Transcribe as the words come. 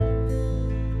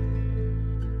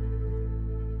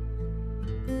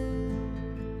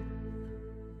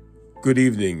Good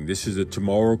evening. This is a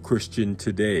Tomorrow Christian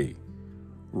Today,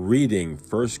 reading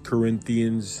 1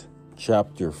 Corinthians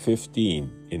chapter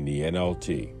 15 in the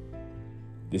NLT.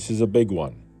 This is a big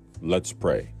one. Let's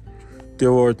pray.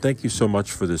 Dear Lord, thank you so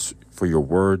much for your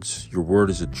words. Your word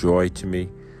is a joy to me.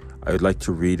 I would like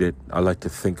to read it. I like to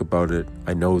think about it.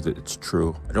 I know that it's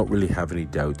true. I don't really have any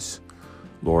doubts.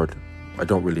 Lord, I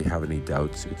don't really have any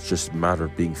doubts. It's just a matter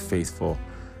of being faithful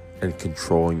and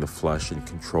controlling the flesh and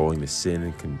controlling the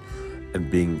sin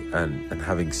and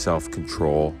having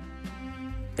self-control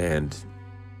and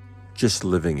just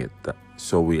living it.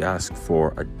 So we ask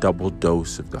for a double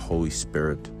dose of the Holy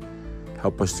Spirit.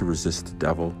 Help us to resist the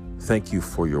devil. Thank you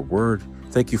for your word.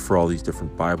 Thank you for all these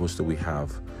different Bibles that we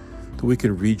have, that we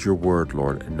can read your word,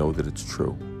 Lord, and know that it's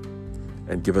true.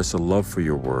 And give us a love for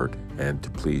your word and to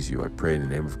please you. I pray in the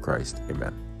name of Christ.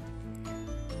 Amen.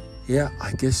 Yeah,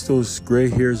 I guess those gray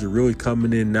hairs are really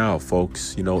coming in now,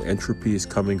 folks. You know, entropy is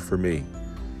coming for me.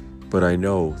 But I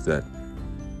know that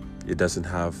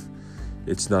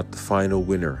it's not the final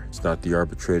winner. It's not the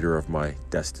arbitrator of my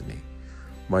destiny.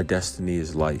 My destiny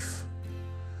is life.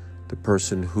 The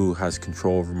person who has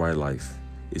control over my life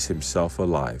is himself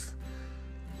alive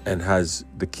and has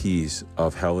the keys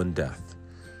of hell and death.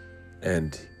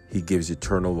 And he gives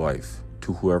eternal life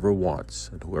to whoever wants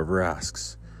and whoever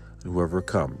asks and whoever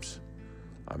comes.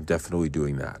 I'm definitely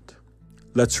doing that.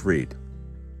 Let's read.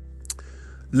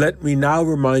 Let me now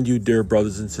remind you, dear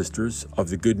brothers and sisters, of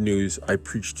the good news I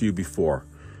preached to you before.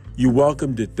 You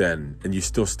welcomed it then, and you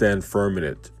still stand firm in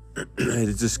it. It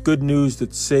is this good news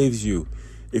that saves you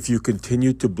if you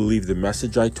continue to believe the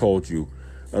message I told you,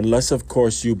 unless, of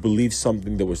course, you believe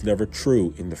something that was never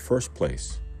true in the first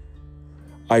place.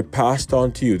 I passed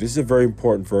on to you. This is a very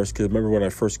important verse, because I remember when I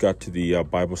first got to the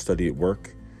Bible study at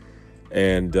work,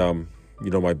 and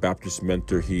my Baptist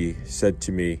mentor, he said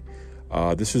to me,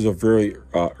 this was a very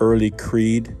early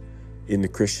creed in the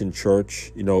Christian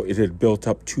church. You know, it had built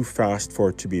up too fast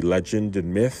for it to be legend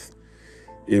and myth.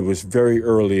 It was very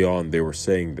early on they were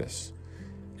saying this.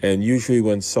 And usually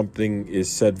when something is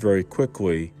said very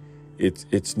quickly,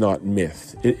 it's not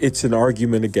myth. It's an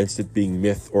argument against it being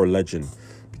myth or legend,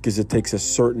 because it takes a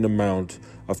certain amount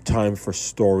of time for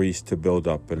stories to build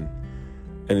up and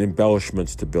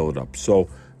embellishments to build up. So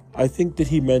I think that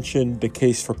he mentioned the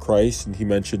case for Christ, and he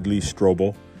mentioned Lee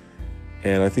Strobel.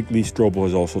 And I think Lee Strobel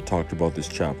has also talked about this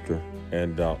chapter.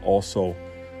 And also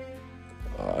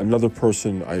another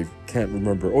person, I can't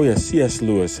remember. Oh yeah, C.S.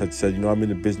 Lewis had said, I'm in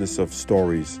the business of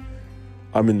stories.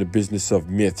 I'm in the business of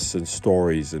myths and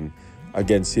stories. And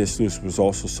again, C.S. Lewis was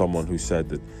also someone who said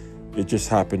that it just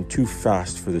happened too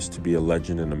fast for this to be a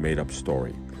legend and a made-up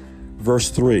story. Verse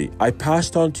 3, I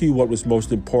passed on to you what was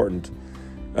most important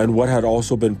and what had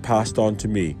also been passed on to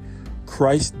me.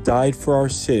 Christ died for our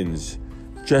sins,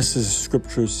 just as the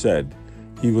scriptures said.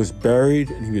 He was buried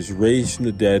and he was raised from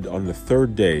the dead on the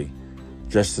third day,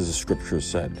 just as the scriptures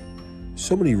said.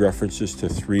 So many references to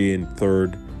three and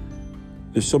third.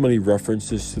 There's so many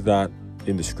references to that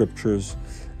in the scriptures,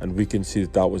 and we can see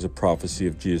that was a prophecy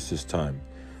of Jesus' time.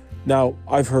 Now,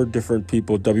 I've heard different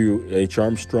people. W.H.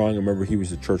 Armstrong, I remember he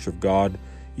was the Church of God.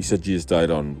 He said Jesus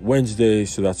died on Wednesday,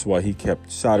 so that's why he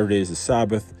kept Saturday as the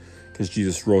Sabbath, because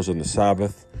Jesus rose on the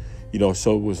Sabbath.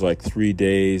 So it was like 3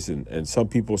 days, and some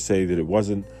people say that it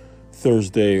wasn't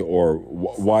Thursday, or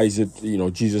why is it,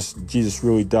 Jesus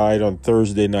really died on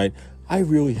Thursday night. I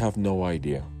really have no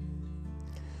idea.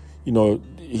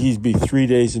 He'd be 3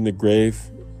 days in the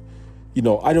grave.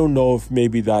 I don't know if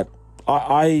maybe that,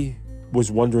 I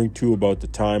was wondering too about the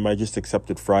time. I just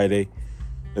accepted Friday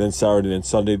and then Saturday and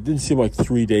Sunday. It didn't seem like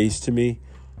 3 days to me,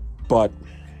 but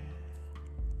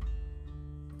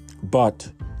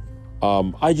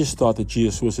I just thought that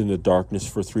Jesus was in the darkness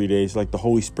for 3 days, like the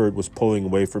Holy Spirit was pulling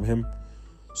away from him.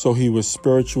 So he was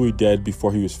spiritually dead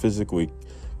before he was physically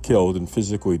killed and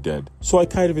physically dead. So I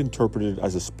kind of interpreted it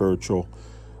as a spiritual.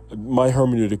 My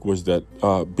hermeneutic was that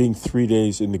being 3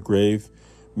 days in the grave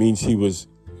means he was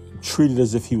treated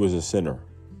as if he was a sinner.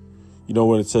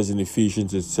 When it says in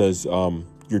Ephesians, it says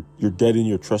you're dead in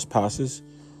your trespasses,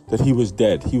 that he was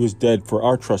dead. He was dead for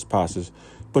our trespasses,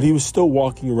 but he was still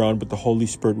walking around, but the Holy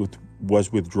Spirit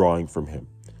was withdrawing from him.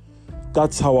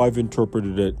 That's how I've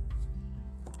interpreted it.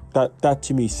 That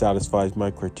to me satisfies my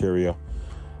criteria,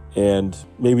 and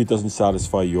maybe it doesn't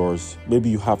satisfy yours. Maybe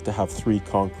you have to have 3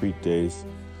 concrete days.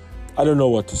 I don't know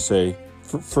what to say.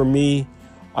 For me,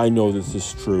 I know this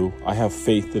is true. I have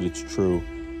faith that it's true,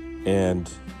 and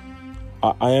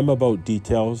I am about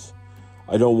details.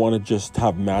 I don't want to just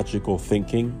have magical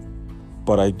thinking,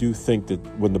 but I do think that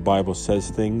when the Bible says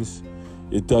things,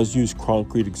 it does use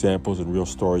concrete examples and real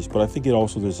stories, but I think it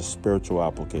also there's a spiritual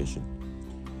application.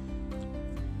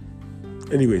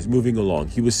 Anyways, moving along.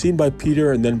 He was seen by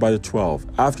Peter and then by the 12.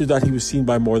 After that, he was seen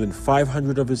by more than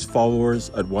 500 of his followers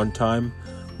at one time,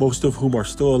 most of whom are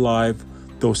still alive,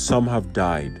 though some have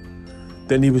died.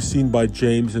 Then he was seen by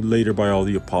James and later by all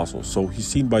the apostles. So he's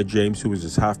seen by James, who was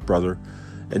his half-brother,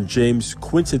 and James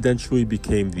coincidentally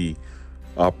became the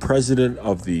president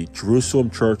of the Jerusalem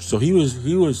church. So he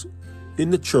was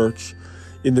in the church,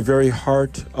 in the very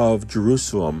heart of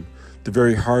Jerusalem, the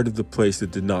very heart of the place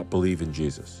that did not believe in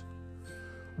Jesus.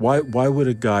 Why would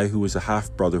a guy who was a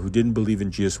half-brother, who didn't believe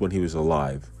in Jesus when he was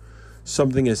alive,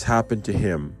 something has happened to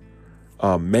him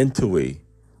mentally,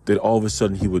 that all of a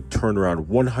sudden he would turn around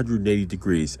 180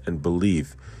 degrees and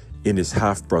believe in his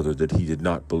half-brother that he did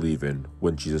not believe in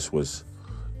when Jesus was,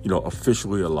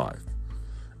 officially alive?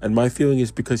 And my feeling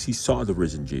is because he saw the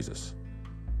risen Jesus.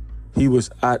 He was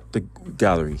at the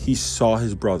gathering. He saw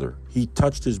his brother. He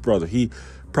touched his brother. He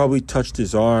probably touched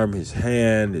his arm, his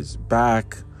hand, his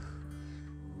back.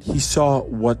 He saw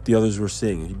what the others were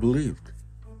seeing. He believed.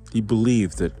 He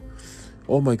believed that,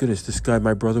 oh my goodness, this guy,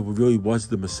 my brother, really was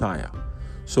the Messiah.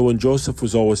 So when Joseph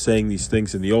was always saying these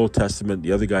things in the Old Testament,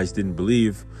 the other guys didn't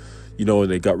believe,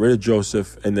 and they got rid of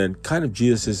Joseph. And then kind of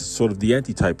Jesus is sort of the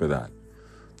antitype of that.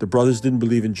 The brothers didn't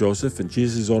believe in Joseph, and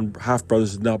Jesus' own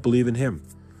half-brothers did not believe in him.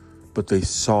 But they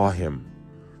saw him.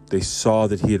 They saw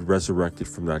that he had resurrected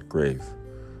from that grave.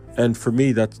 And for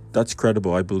me, that's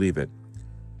credible. I believe it.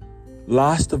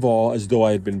 Last of all, as though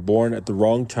I had been born at the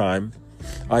wrong time,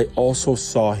 I also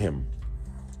saw him.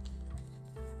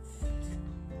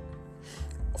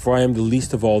 For I am the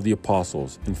least of all the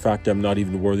apostles. In fact, I'm not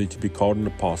even worthy to be called an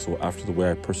apostle after the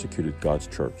way I persecuted God's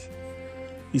church.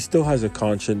 He still has a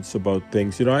conscience about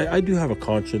things. I do have a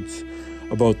conscience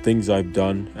about things I've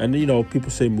done. And, people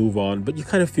say move on, but you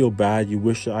kind of feel bad. You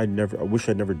wish I'd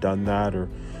never done that, or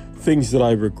things that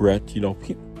I regret.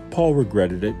 Paul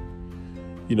regretted it,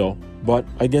 but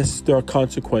I guess there are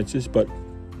consequences, but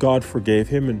God forgave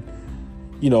him. And,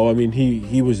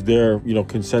 he was there,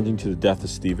 consenting to the death of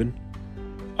Stephen.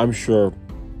 I'm sure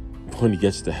when he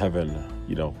gets to heaven,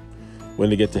 when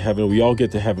they get to heaven, we all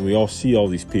get to heaven, we all see all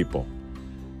these people.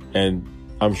 And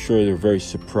I'm sure they're very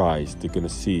surprised they're going to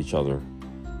see each other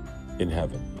in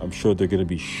heaven. I'm sure they're going to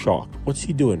be shocked. What's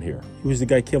he doing here? He was the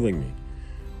guy killing me.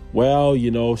 Well,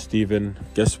 Stephen,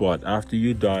 guess what? After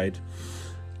you died,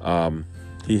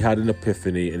 he had an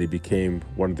epiphany and he became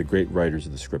one of the great writers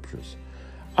of the scriptures.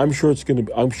 I'm sure it's going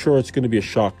to be a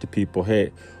shock to people.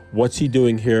 Hey, what's he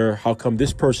doing here? How come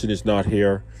this person is not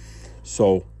here?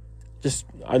 So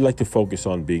I'd like to focus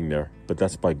on being there, but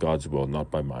that's by God's will, not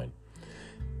by mine.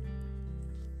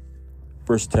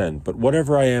 Verse 10, but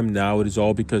whatever I am now, it is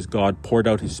all because God poured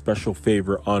out his special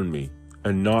favor on me,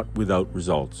 and not without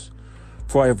results.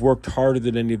 For I have worked harder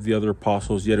than any of the other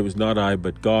apostles, yet it was not I,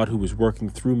 but God who was working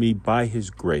through me by his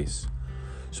grace.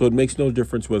 So it makes no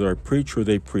difference whether I preach or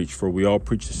they preach, for we all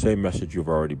preach the same message you've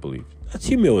already believed. That's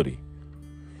humility.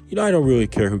 I don't really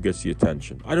care who gets the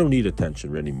attention. I don't need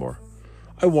attention anymore.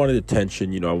 I wanted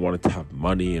attention, I wanted to have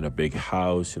money and a big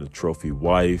house and a trophy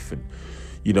wife and,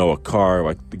 a car.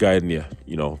 Like the guy in the,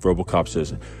 RoboCop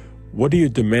says, what are your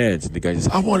demands? And the guy says,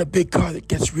 I want a big car that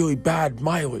gets really bad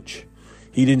mileage.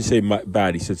 He didn't say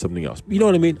bad, he said something else. You know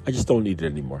what I mean? I just don't need it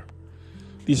anymore.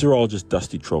 These are all just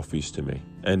dusty trophies to me.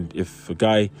 And if a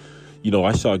guy,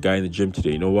 I saw a guy in the gym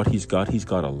today, you know what he's got? He's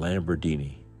got a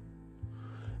Lamborghini.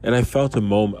 And I felt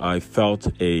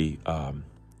a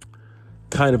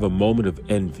kind of a moment of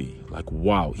envy. Like,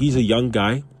 wow, he's a young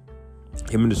guy.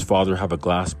 Him and his father have a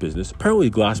glass business. Apparently,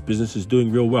 the glass business is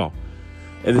doing real well.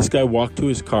 And this guy walked to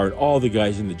his car, and all the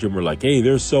guys in the gym were like, hey,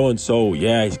 there's so-and-so.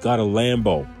 Yeah, he's got a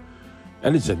Lambo.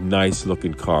 And it's a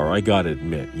nice-looking car, I got to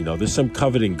admit. There's some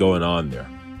coveting going on there.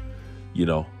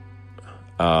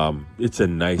 It's a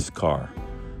nice car.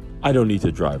 I don't need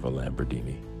to drive a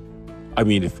Lamborghini. I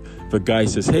mean, if a guy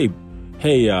says, hey,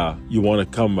 you want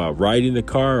to come ride in the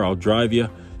car? I'll drive you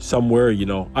somewhere,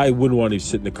 I wouldn't want to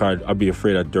sit in the car. I'd be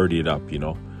afraid I'd dirty it up,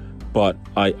 But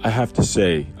I have to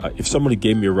say, if somebody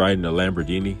gave me a ride in a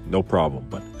Lamborghini, no problem.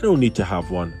 But I don't need to have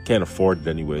one. Can't afford it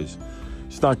anyways.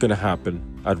 It's not going to happen.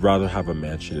 I'd rather have a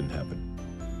mansion in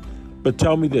heaven. But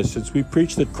tell me this, since we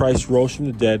preach that Christ rose from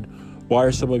the dead, why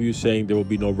are some of you saying there will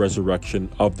be no resurrection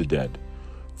of the dead?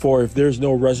 For if there's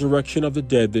no resurrection of the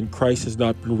dead, then Christ has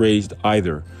not been raised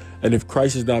either. And if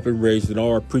Christ has not been raised, then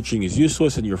all our preaching is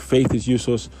useless and your faith is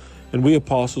useless. And we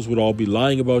apostles would all be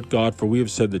lying about God, for we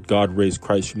have said that God raised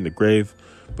Christ from the grave.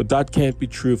 But that can't be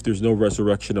true if there's no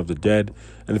resurrection of the dead.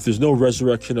 And if there's no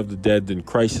resurrection of the dead, then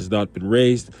Christ has not been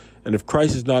raised. And if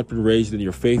Christ has not been raised, then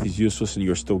your faith is useless and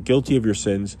you're still guilty of your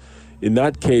sins. In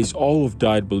that case, all who have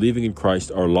died believing in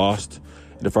Christ are lost.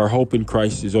 And if our hope in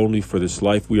Christ is only for this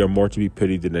life, we are more to be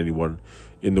pitied than anyone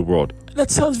in the world. And that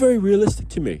sounds very realistic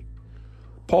to me.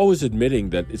 Paul was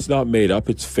admitting that it's not made up,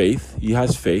 it's faith. He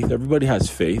has faith. Everybody has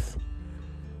faith.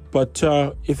 But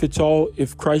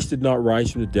if Christ did not rise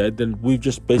from the dead, then we've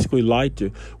just basically lied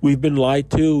to. We've been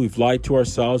lied to. We've lied to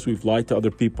ourselves. We've lied to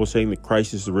other people, saying that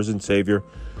Christ is the risen Savior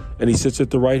and he sits at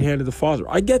the right hand of the Father.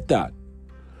 I get that.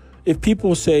 If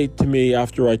people say to me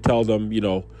after I tell them,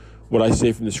 what I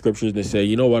say from the scriptures, and they say,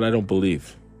 you know what, I don't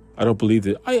believe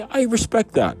that. I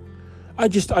respect that. I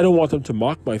don't want them to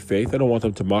mock my faith. I don't want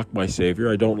them to mock my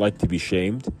Savior. I don't like to be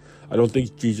shamed. I don't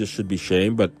think Jesus should be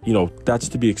shamed, but, that's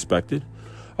to be expected.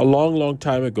 A long, long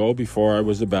time ago, before I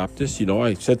was a Baptist,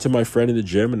 I said to my friend in the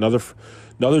gym, another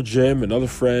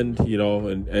friend,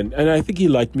 and I think he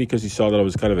liked me because he saw that I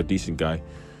was kind of a decent guy.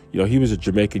 He was a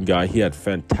Jamaican guy. He had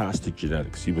fantastic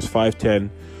genetics. He was 5'10".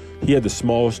 He had the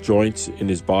smallest joints in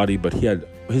his body, but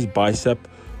his bicep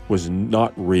was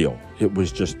not real. It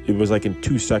was like in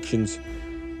two sections.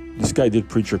 This guy did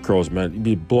preacher curls, man. You'd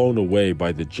be blown away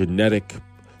by the genetic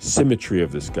symmetry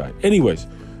of this guy. Anyways,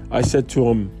 I said to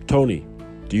him, Tony,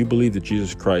 do you believe that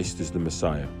Jesus Christ is the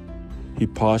Messiah? He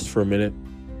paused for a minute,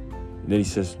 and then he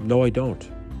says, no, I don't.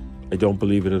 I don't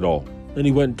believe it at all. And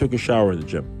he went and took a shower in the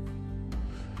gym.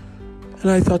 And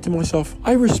I thought to myself,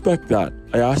 I respect that.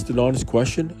 I asked an honest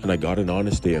question, and I got an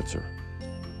honest answer.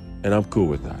 And I'm cool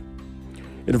with that.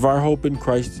 And if our hope in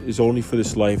Christ is only for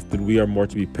this life, then we are more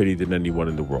to be pitied than anyone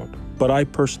in the world. But I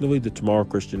personally, the Tomorrow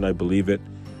Christian, I believe it.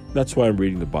 That's why I'm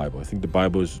reading the Bible. I think the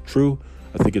Bible is true.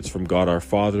 I think it's from God our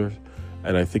Father.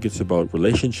 And I think it's about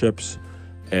relationships.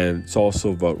 And it's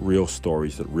also about real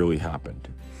stories that really happened.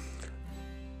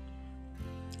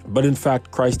 But in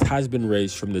fact, Christ has been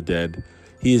raised from the dead.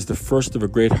 He is the first of a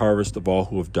great harvest of all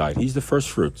who have died. He's the first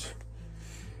fruits.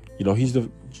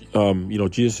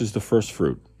 Jesus is the first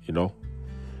fruit,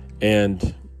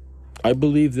 And I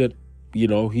believe that,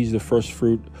 he's the first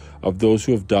fruit of those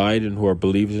who have died and who are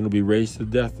believers and will be raised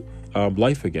to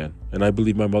life again. And I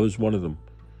believe my mother's one of them.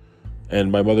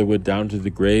 And my mother went down to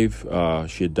the grave.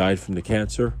 She had died from the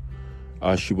cancer.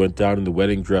 She went down in the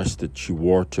wedding dress that she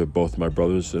wore to both my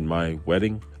brothers and my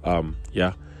wedding.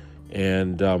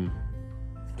 And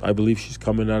I believe she's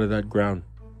coming out of that ground.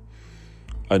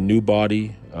 A new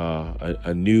body,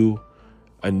 a new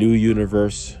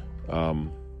universe,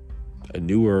 a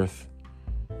new earth,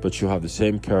 but she'll have the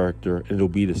same character and it'll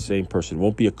be the same person. It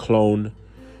won't be a clone.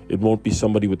 It won't be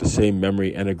somebody with the same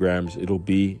memory enneagrams. It'll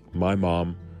be my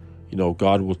mom.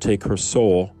 God will take her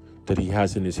soul that he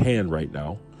has in his hand right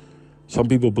now. Some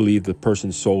people believe the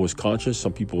person's soul is conscious.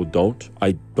 Some people don't.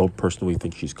 I don't personally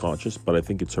think she's conscious, but I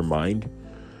think it's her mind.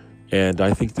 And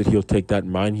I think that he'll take that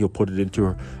mind, he'll put it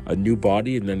into a new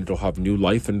body, and then it'll have new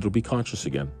life, and it'll be conscious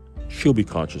again. She'll be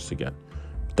conscious again.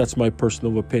 That's my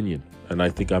personal opinion, and I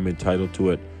think I'm entitled to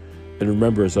it. And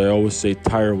remember, as I always say,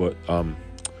 tiringly,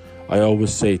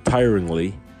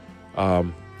 I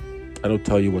don't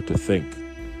tell you what to think.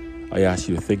 I ask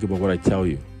you to think about what I tell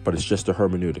you, but it's just a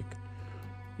hermeneutic.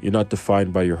 You're not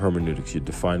defined by your hermeneutics. You're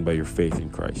defined by your faith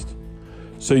in Christ.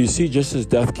 So you see, just as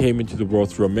death came into the world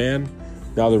through a man,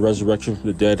 now the resurrection from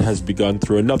the dead has begun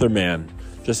through another man.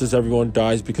 Just as everyone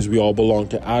dies because we all belong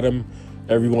to Adam,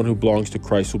 everyone who belongs to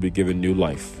Christ will be given new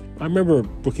life. I remember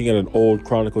looking at an old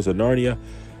Chronicles of Narnia,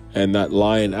 and that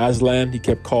lion Aslan, he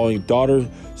kept calling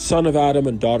son of Adam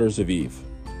and daughters of Eve.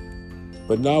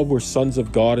 But now we're sons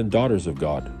of God and daughters of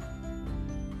God.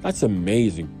 That's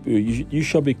amazing. You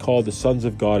shall be called the sons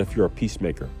of God if you're a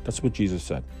peacemaker. That's what Jesus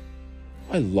said.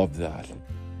 I love that.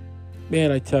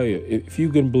 Man, I tell you, if you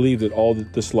can believe that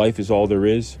this life is all there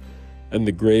is, and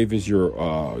the grave is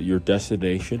your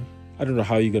destination, I don't know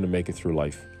how you're going to make it through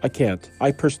life. I can't.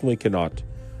 I personally cannot.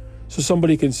 So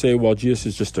somebody can say, well, Jesus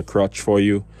is just a crutch for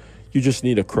you. You just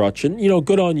need a crutch. And,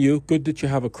 good on you. Good that you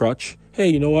have a crutch. Hey,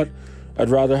 you know what? I'd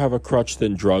rather have a crutch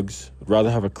than drugs. I'd rather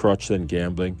have a crutch than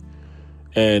gambling.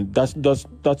 And that's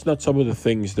not some of the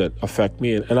things that affect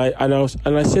me. And I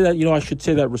say that, I should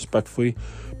say that respectfully,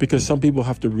 because some people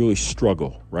have to really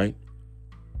struggle, right?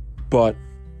 But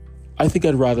I think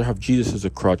I'd rather have Jesus as a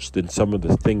crutch than some of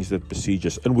the things that besiege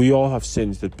us. And we all have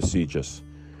sins that besiege us.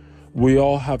 We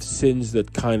all have sins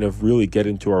that kind of really get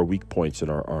into our weak points in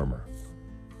our armor.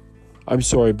 I'm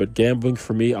sorry, but gambling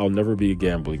for me, I'll never have a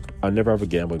gambling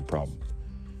problem.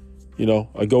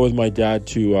 I go with my dad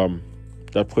to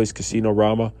that place, Casino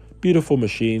Rama. Beautiful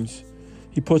machines.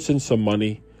 He puts in some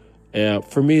money. And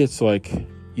for me, it's like,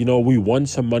 we won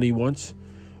some money once.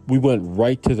 We went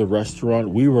right to the restaurant.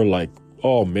 We were like,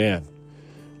 oh man,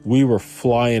 we were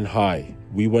flying high.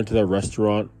 We went to that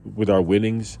restaurant with our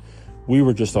winnings. we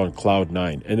were just on cloud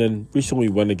 9. And then recently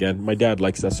we went again. My dad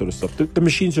likes that sort of stuff. The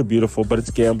machines are beautiful, but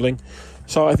it's gambling.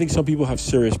 So I think some people have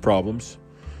serious problems,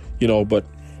 but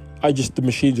the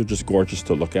machines are just gorgeous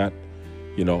to look at,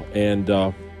 and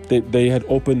they had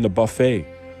opened the buffet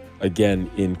again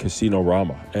in Casino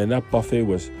Rama. And that buffet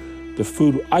was the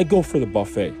food. I go for the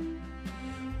buffet.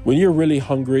 When you're really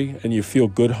hungry and you feel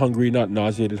good hungry, not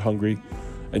nauseated hungry,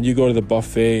 and you go to the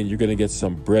buffet and you're going to get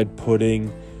some bread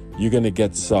pudding, you're going to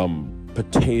get some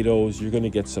potatoes, you're going to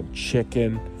get some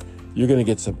chicken, you're going to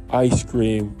get some ice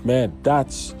cream. Man,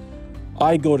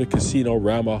 I go to Casino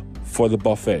Rama for the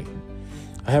buffet.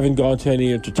 I haven't gone to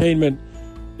any entertainment.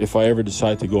 If I ever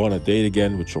decide to go on a date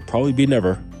again, which will probably be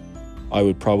never, I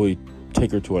would probably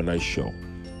take her to a nice show.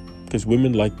 Because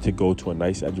women like to go to a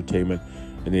nice entertainment,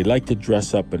 and they like to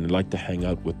dress up, and they like to hang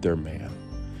out with their man.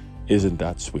 Isn't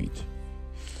that sweet?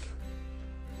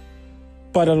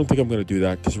 But I don't think I'm going to do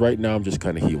that, because right now I'm just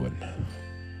kind of healing.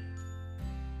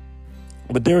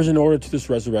 But there is an order to this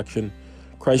resurrection.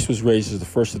 Christ was raised as the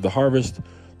first of the harvest.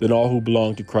 Then all who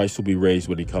belong to Christ will be raised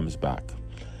when he comes back.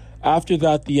 After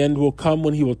that, the end will come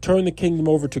when he will turn the kingdom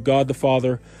over to God the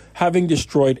Father, having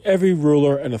destroyed every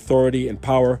ruler and authority and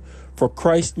power. For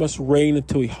Christ must reign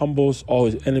until he humbles all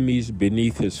his enemies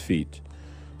beneath his feet.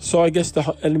 So I guess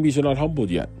the enemies are not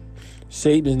humbled yet.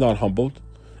 Satan is not humbled.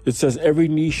 It says every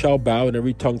knee shall bow and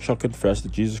every tongue shall confess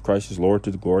that Jesus Christ is Lord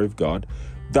to the glory of God.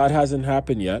 That hasn't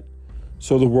happened yet.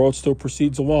 So the world still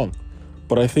proceeds along.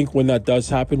 But I think when that does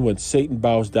happen, when Satan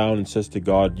bows down and says to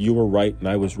God, you were right and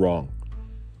I was wrong.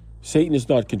 Satan is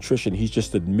not contrition. He's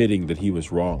just admitting that he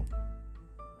was wrong.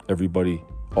 Everybody,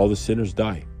 all the sinners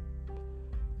die.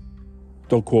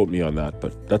 Don't quote me on that,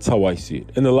 but that's how I see it.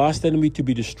 And the last enemy to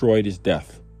be destroyed is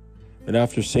death. And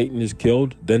after Satan is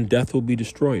killed, then death will be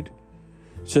destroyed.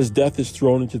 It says death is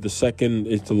thrown into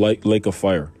the lake of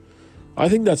fire. I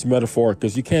think that's metaphoric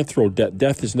because you can't throw death.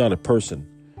 Death is not a person.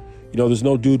 There's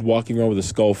no dude walking around with a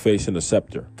skull face and a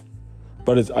scepter.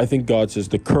 But I think God says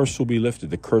the curse will be lifted,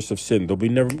 the curse of sin. There'll be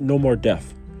no more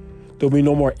death. There'll be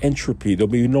no more entropy. There'll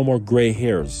be no more gray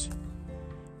hairs.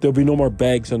 There'll be no more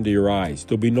bags under your eyes.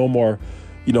 There'll be no more,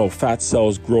 fat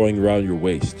cells growing around your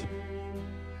waist.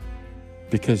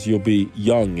 Because you'll be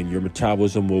young and your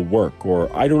metabolism will work. Or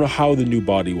I don't know how the new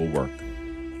body will work.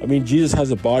 I mean, Jesus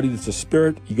has a body that's a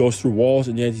spirit. He goes through walls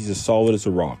and yet he's as solid as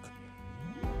a rock.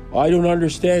 I don't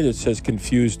understand, it says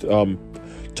confused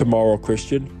tomorrow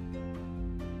Christian.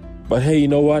 But hey, you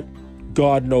know what?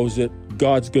 God knows it.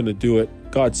 God's going to do it.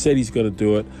 God said he's going to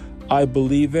do it. I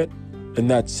believe it, and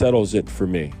that settles it for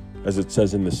me, as it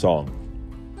says in the song.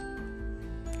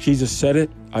 Jesus said it,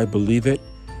 I believe it,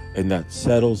 and that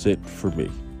settles it for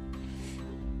me.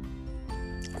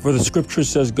 For the scripture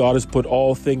says God has put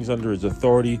all things under his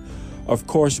authority. Of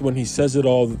course, when he says it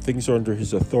all, the things are under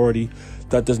his authority.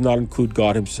 That does not include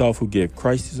God himself, who gave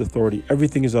Christ his authority.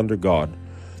 Everything is under God.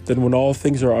 Then when all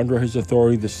things are under his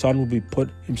authority, the Son will be put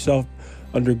himself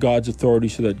under God's authority,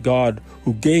 so that God,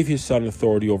 who gave his Son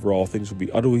authority over all things, will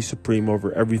be utterly supreme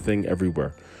over everything,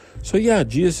 everywhere. So yeah,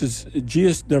 Jesus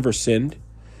never sinned,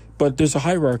 but there's a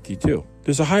hierarchy too.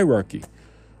 There's a hierarchy.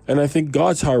 And I think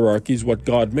God's hierarchy is what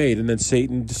God made, and then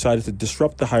Satan decided to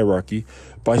disrupt the hierarchy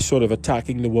by sort of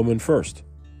attacking the woman first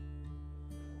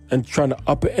and trying to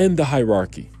upend the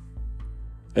hierarchy.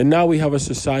 And now we have a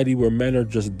society where men are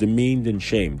just demeaned and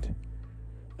shamed.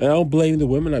 And I don't blame the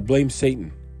women, I blame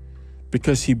Satan.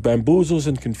 Because he bamboozles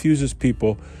and confuses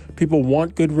people. People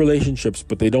want good relationships,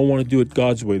 but they don't want to do it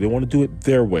God's way. They want to do it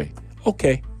their way.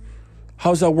 Okay,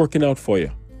 how's that working out for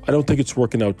you? I don't think it's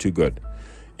working out too good.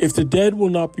 If the dead will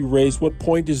not be raised, what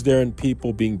point is there in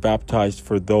people being baptized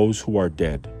for those who are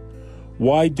dead?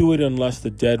 Why do it unless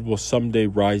the dead will someday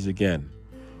rise again?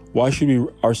 Why should we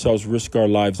ourselves risk our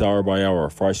lives hour by hour?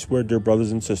 For I swear, dear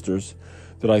brothers and sisters,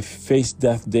 that I face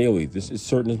death daily. This is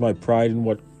certain as my pride in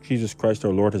what Jesus Christ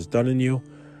our Lord has done in you.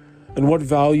 And what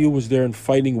value was there in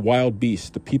fighting wild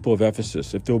beasts, the people of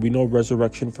Ephesus, if there will be no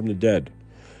resurrection from the dead?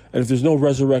 And if there's no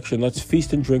resurrection, let's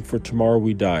feast and drink, for tomorrow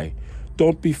we die.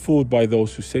 Don't be fooled by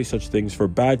those who say such things, for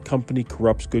bad company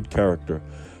corrupts good character.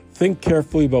 Think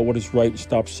carefully about what is right and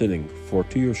stop sinning, for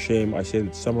to your shame I say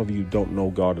that some of you don't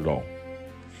know God at all.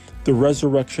 The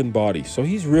resurrection body. So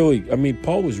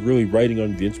Paul was really writing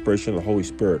under the inspiration of the Holy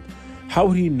Spirit. How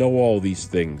would he know all these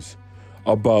things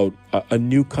about a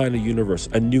new kind of universe,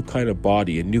 a new kind of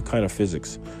body, a new kind of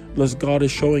physics? Unless God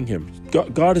is showing him.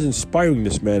 God is inspiring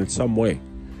this man in some way.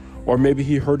 Or maybe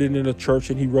he heard it in a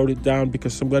church and he wrote it down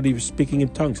because somebody was speaking in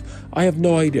tongues. I have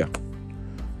no idea.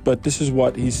 But this is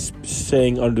what he's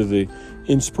saying under the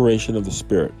inspiration of the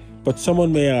Spirit. But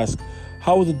someone may ask,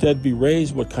 How will the dead be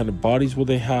raised? What kind of bodies will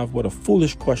they have? What a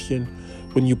foolish question.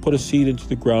 When you put a seed into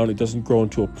the ground, it doesn't grow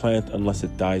into a plant unless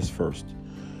it dies first.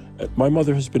 My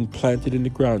mother has been planted in the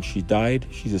ground. She died.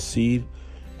 She's a seed.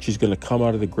 She's going to come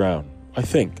out of the ground, I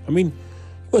think. I mean,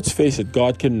 let's face it,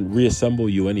 God can reassemble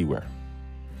you anywhere.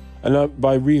 And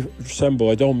by reassemble,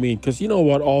 I don't mean, because you know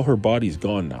what? All her body's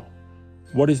gone now.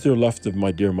 What is there left of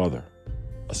my dear mother?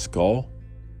 A skull?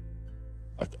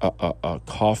 A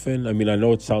coffin? I mean, I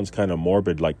know it sounds kind of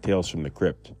morbid, like Tales from the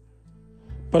Crypt.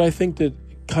 But I think that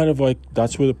kind of like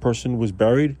that's where the person was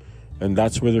buried, and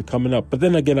that's where they're coming up. But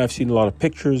then again, I've seen a lot of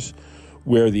pictures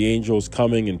where the angel's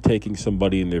coming and taking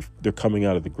somebody, and they're coming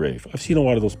out of the grave. I've seen a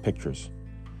lot of those pictures.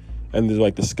 And there's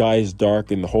like the sky is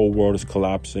dark and the whole world is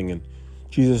collapsing, and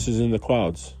Jesus is in the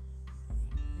clouds.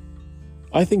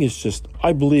 I think it's just,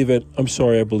 I believe it. I'm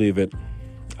sorry, I believe it.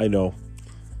 I know.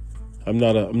 I'm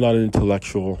not an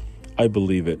intellectual. I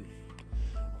believe it.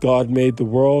 God made the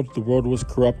world. The world was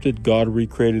corrupted. God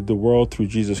recreated the world through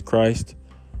Jesus Christ.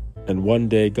 And one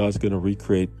day God's going to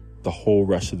recreate the whole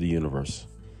rest of the universe.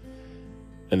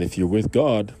 And if you're with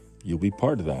God, you'll be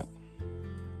part of that.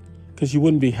 Because you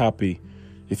wouldn't be happy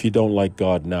if you don't like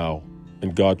God now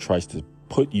and God tries to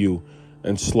put you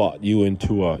and slot you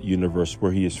into a universe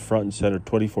where he is front and center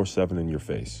 24/7 in your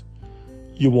face.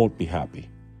 You won't be happy.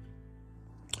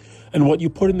 And what you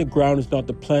put in the ground is not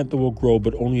the plant that will grow,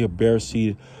 but only a bare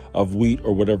seed of wheat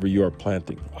or whatever you are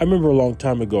planting. I remember a long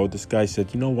time ago, this guy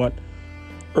said, you know what?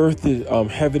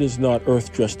 Heaven is not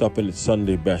earth dressed up in its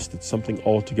Sunday best. It's something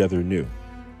altogether new.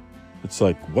 It's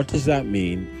like, what does that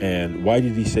mean? And why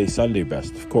did he say Sunday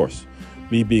best? Of course,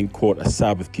 me being, quote, a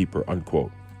Sabbath keeper,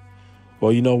 unquote.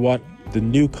 Well, you know what? The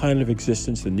new kind of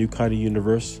existence, the new kind of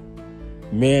universe,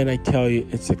 man, I tell you,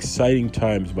 it's exciting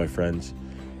times, my friends.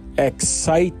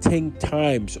 Exciting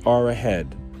times are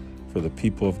ahead for the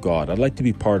people of God. I'd like to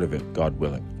be part of it, God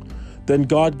willing. Then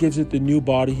God gives it the new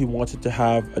body he wants it to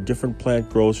have. A different plant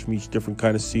grows from each different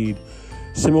kind of seed.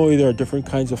 Similarly, there are different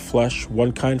kinds of flesh,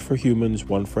 one kind for humans,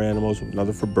 one for animals,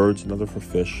 another for birds, another for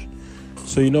fish.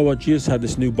 So you know what? Jesus had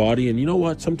this new body, and you know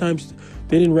what? Sometimes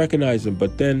they didn't recognize him,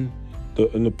 but then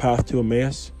in the path to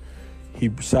Emmaus, he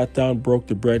sat down, broke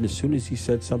the bread, and as soon as he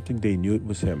said something, they knew it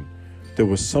was him. There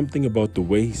was something about the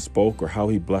way he spoke or how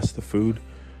he blessed the food.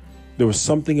 There was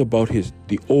something about the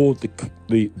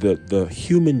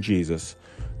human Jesus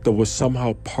that was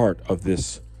somehow part of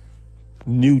this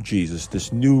new Jesus,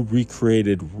 this new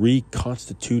recreated,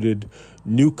 reconstituted,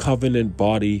 new covenant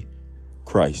body,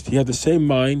 Christ. He had the same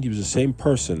mind, he was the same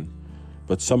person,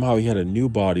 but somehow he had a new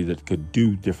body that could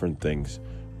do different things.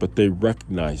 But they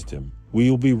recognized him. We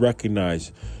will be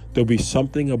recognized. There'll be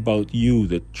something about you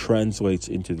that translates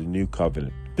into the new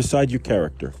covenant, beside your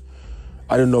character.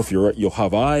 I don't know if you'll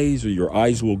have eyes, or your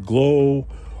eyes will glow,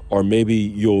 or maybe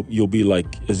you'll be like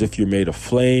as if you're made of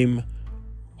flame,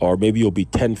 or maybe you'll be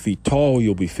 10 feet tall,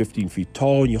 you'll be 15 feet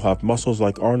tall, and you'll have muscles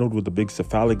like Arnold with a big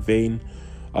cephalic vein.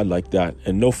 I like that.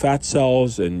 And no fat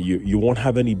cells, and you won't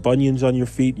have any bunions on your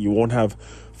feet, you won't have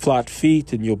flat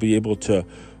feet, and you'll be able to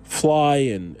fly,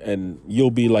 and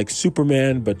you'll be like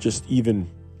Superman, but just even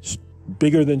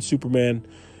bigger than Superman.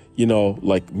 You know,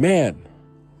 like, man,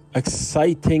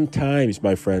 exciting times,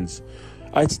 my friends.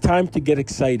 It's time to get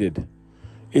excited.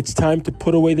 It's time to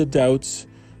put away the doubts.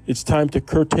 It's time to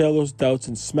curtail those doubts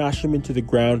and smash them into the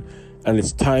ground. And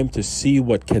it's time to see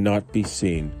what cannot be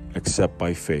seen except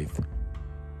by faith.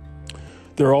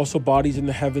 There are also bodies in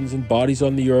the heavens and bodies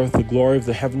on the earth. The glory of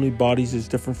the heavenly bodies is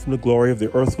different from the glory of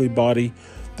the earthly body.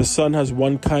 The sun has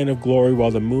one kind of glory,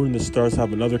 while the moon and the stars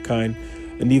have another kind,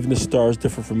 and even the stars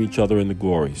differ from each other in the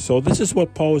glory. So this is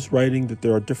what Paul is writing, that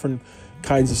there are different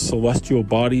kinds of celestial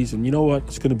bodies, and you know what?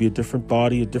 It's going to be a different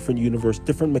body, a different universe,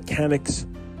 different mechanics,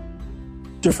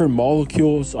 different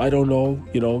molecules. I don't know,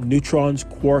 neutrons,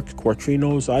 quarks,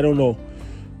 quatrinos, I don't know.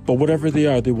 But whatever they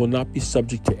are, they will not be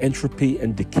subject to entropy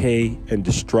and decay and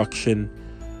destruction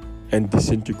and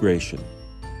disintegration.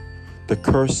 The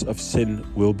curse of sin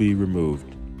will be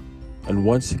removed. And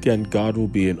once again, God will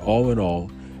be in all,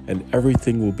 and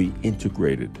everything will be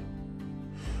integrated.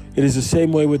 It is the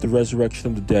same way with the resurrection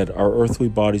of the dead. Our earthly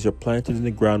bodies are planted in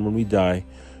the ground when we die,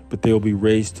 but they will be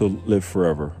raised to live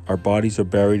forever. Our bodies are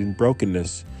buried in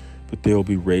brokenness, but they will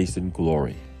be raised in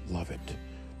glory. Love it.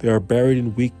 They are buried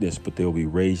in weakness, but they will be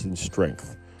raised in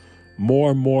strength.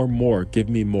 More, more, more. Give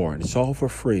me more. And it's all for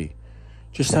free.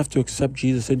 Just have to accept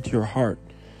Jesus into your heart.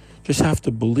 Just have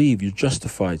to believe you're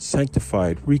justified,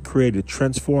 sanctified, recreated,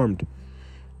 transformed.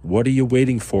 What are you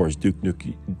waiting for, as Duke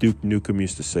Nukem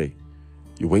used to say?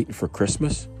 You waiting for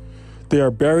Christmas? They are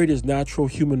buried as natural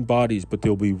human bodies, but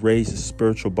they'll be raised as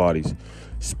spiritual bodies.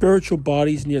 Spiritual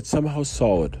bodies, and yet somehow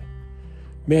solid.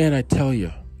 Man, I tell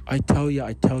you,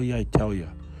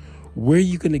 where are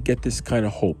you going to get this kind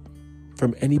of hope?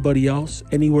 From anybody else,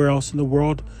 anywhere else in the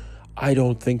world? I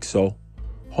don't think so.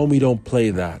 Homie, don't play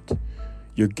that.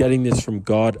 You're getting this from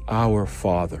God, our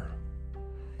Father.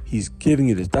 He's giving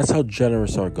you this. That's how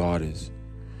generous our God is.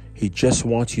 He just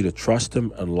wants you to trust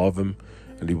him and love him,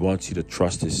 and he wants you to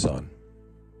trust his son.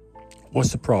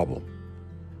 What's the problem?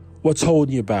 What's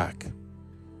holding you back?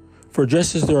 For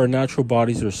just as there are natural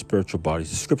bodies, there are spiritual bodies.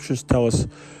 The scriptures tell us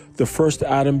the first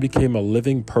Adam became a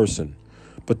living person,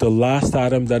 but the last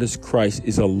Adam, that is Christ,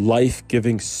 is a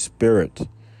life-giving spirit.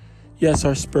 Yes,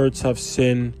 our spirits have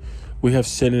sin. We have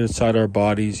sin inside our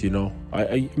bodies,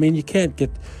 I mean, you can't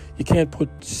put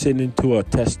sin into a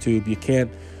test tube. You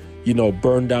can't,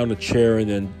 burn down a chair and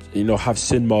then, have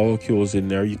sin molecules in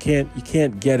there. You can't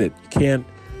get it. You can't.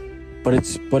 But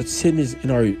sin is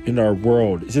in our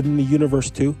world. Is it in the universe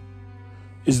too?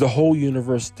 Is the whole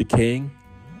universe decaying?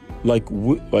 Like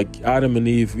Adam and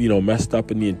Eve, messed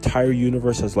up, and the entire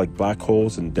universe has like black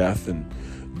holes and death and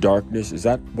darkness. Is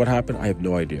that what happened? I have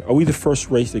no idea. Are we the first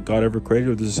race that God ever created,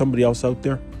 or is there somebody else out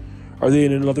there? Are they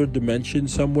in another dimension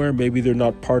somewhere? Maybe they're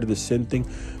not part of the sin thing.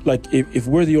 Like if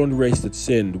we're the only race that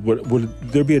sinned, would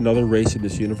there be another race in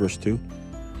this universe too?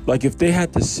 Like if they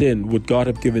had to sin, would God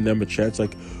have given them a chance?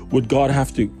 Like would God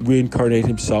have to reincarnate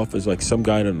himself as like some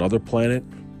guy on another planet?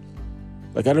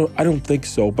 Like I don't think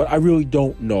so, but I really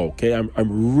don't know. Okay,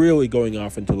 I'm really going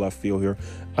off into left field here.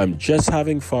 I'm just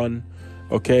having fun.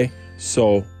 Okay,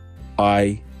 so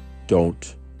I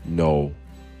don't know,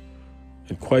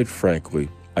 and quite frankly,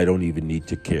 I don't even need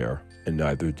to care, and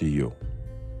neither do you.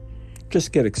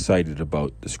 Just get excited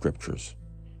about the scriptures.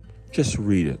 Just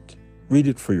read it. Read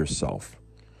it for yourself.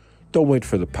 Don't wait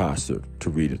for the pastor to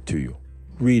read it to you.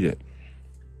 Read it.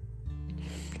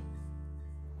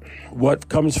 What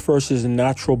comes first is a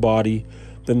natural body,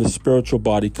 then the spiritual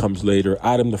body comes later.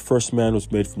 Adam, the first man, was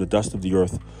made from the dust of the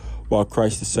earth, while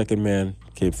Christ, the second man,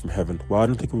 came from heaven. Well, I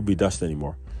don't think it would be dust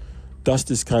anymore. Dust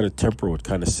is kind of temporal. It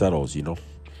kind of settles,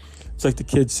 It's like the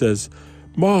kid says,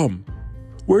 Mom,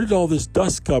 where did all this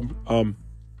dust come?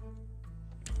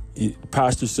 The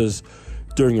pastor says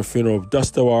during a funeral,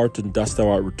 dust thou art and dust thou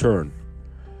art return.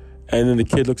 And then the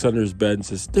kid looks under his bed and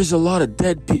says, there's a lot of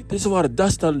there's a lot of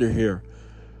dust under here.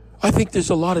 I think there's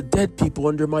a lot of dead people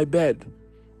under my bed.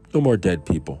 No more dead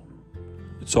people.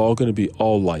 It's all going to be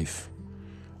all life.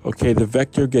 Okay, the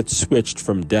vector gets switched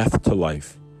from death to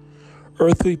life.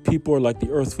 Earthly people are like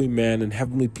the earthly man, and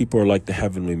heavenly people are like the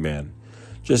heavenly man.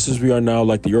 Just as we are now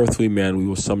like the earthly man, we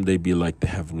will someday be like the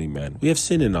heavenly man. We have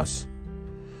sin in us.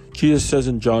 Jesus says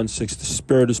in John 6, the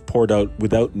Spirit is poured out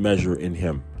without measure in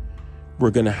him. We're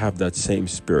going to have that same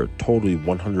Spirit, totally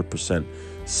 100%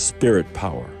 Spirit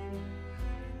power.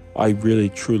 We're going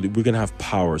to have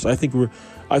powers.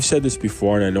 I've said this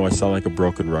before, and I know I sound like a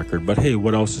broken record, but hey,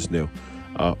 what else is new?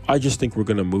 I just think we're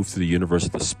going to move through the universe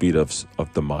at the speed of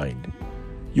the mind.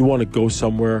 You want to go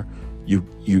somewhere,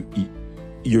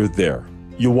 you're there.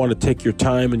 You want to take your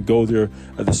time and go there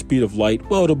at the speed of light.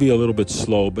 Well, it'll be a little bit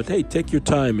slow, but hey, take your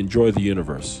time, enjoy the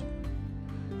universe.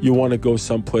 You want to go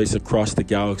someplace across the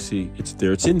galaxy, it's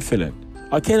there, it's infinite.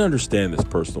 I can't understand this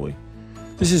personally.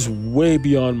 This is way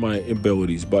beyond my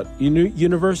abilities, but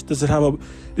universe, is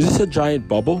this a giant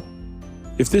bubble?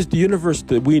 If the universe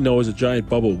that we know is a giant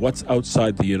bubble, what's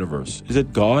outside the universe? Is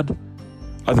it God?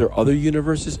 Are there other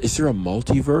universes? Is there a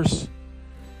multiverse?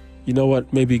 You know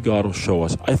what? Maybe God will show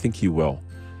us. I think he will.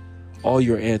 All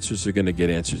your answers are going to get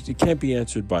answers. It can't be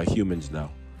answered by humans now.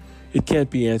 It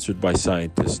can't be answered by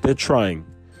scientists. They're trying.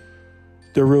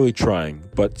 They're really trying.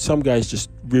 But some guys just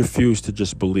refuse to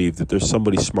just believe that there's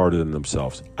somebody smarter than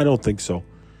themselves. I don't think so.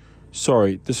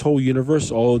 Sorry, this whole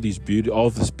universe, all this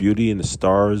beauty and the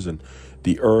stars and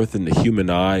the earth and the human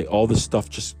eye, all this stuff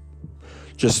just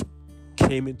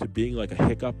came into being like a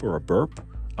hiccup or a burp.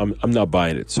 I'm not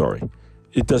buying it, sorry.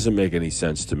 It doesn't make any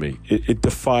sense to me. It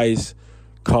defies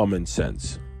common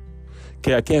sense.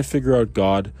 Okay, I can't figure out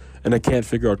God, and I can't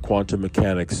figure out quantum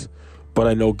mechanics, but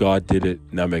I know God did it,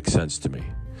 and that makes sense to me.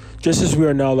 Just as we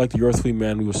are now like the earthly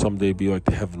man, we will someday be like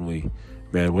the heavenly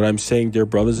man. What I'm saying, dear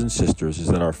brothers and sisters, is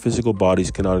that our physical bodies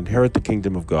cannot inherit the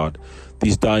kingdom of God.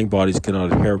 These dying bodies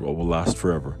cannot inherit what will last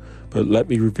forever. But let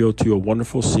me reveal to you a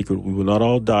wonderful secret. We will not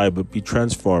all die, but be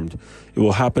transformed. It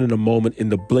will happen in a moment, in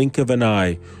the blink of an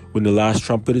eye, when the last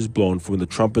trumpet is blown. For when the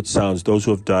trumpet sounds, those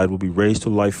who have died will be raised to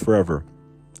life forever.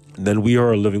 And then we who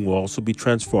are living will also be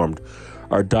transformed.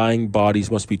 Our dying bodies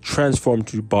must be transformed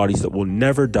to bodies that will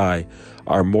never die.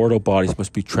 Our mortal bodies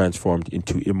must be transformed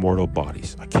into immortal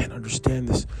bodies. I can't understand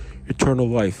this eternal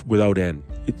life without end.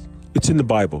 It's in the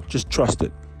Bible. Just trust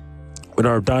it. When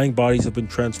our dying bodies have been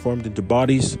transformed into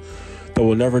bodies that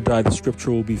will never die, the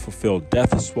scripture will be fulfilled.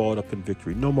 Death is swallowed up in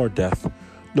victory. No more death,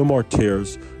 no more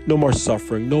tears, no more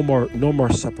suffering, no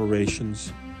more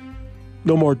separations,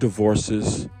 no more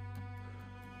divorces,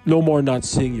 no more not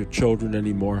seeing your children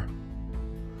anymore,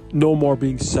 no more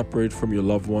being separated from your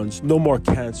loved ones, no more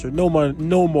cancer, no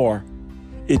more.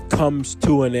 It comes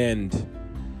to an end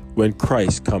when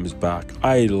Christ comes back.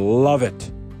 I love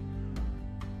it.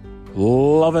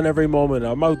 Loving every moment.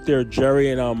 I'm out there, Jerry,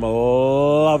 and I'm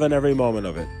loving every moment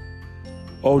of it.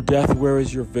 Oh, death, where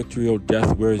is your victory? Oh,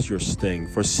 death, where is your sting?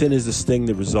 For sin is the sting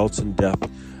that results in death.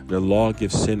 And the law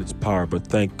gives sin its power. But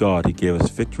thank God he gave us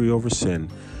victory over sin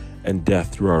and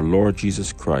death through our Lord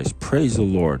Jesus Christ. Praise the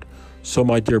Lord. So,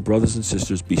 my dear brothers and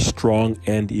sisters, be strong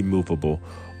and immovable.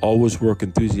 Always work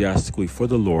enthusiastically for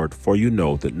the Lord, for you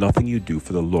know that nothing you do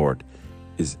for the Lord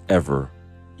is ever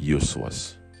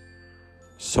useless.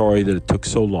 Sorry that it took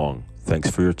so long. Thanks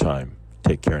for your time.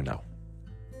 Take care now.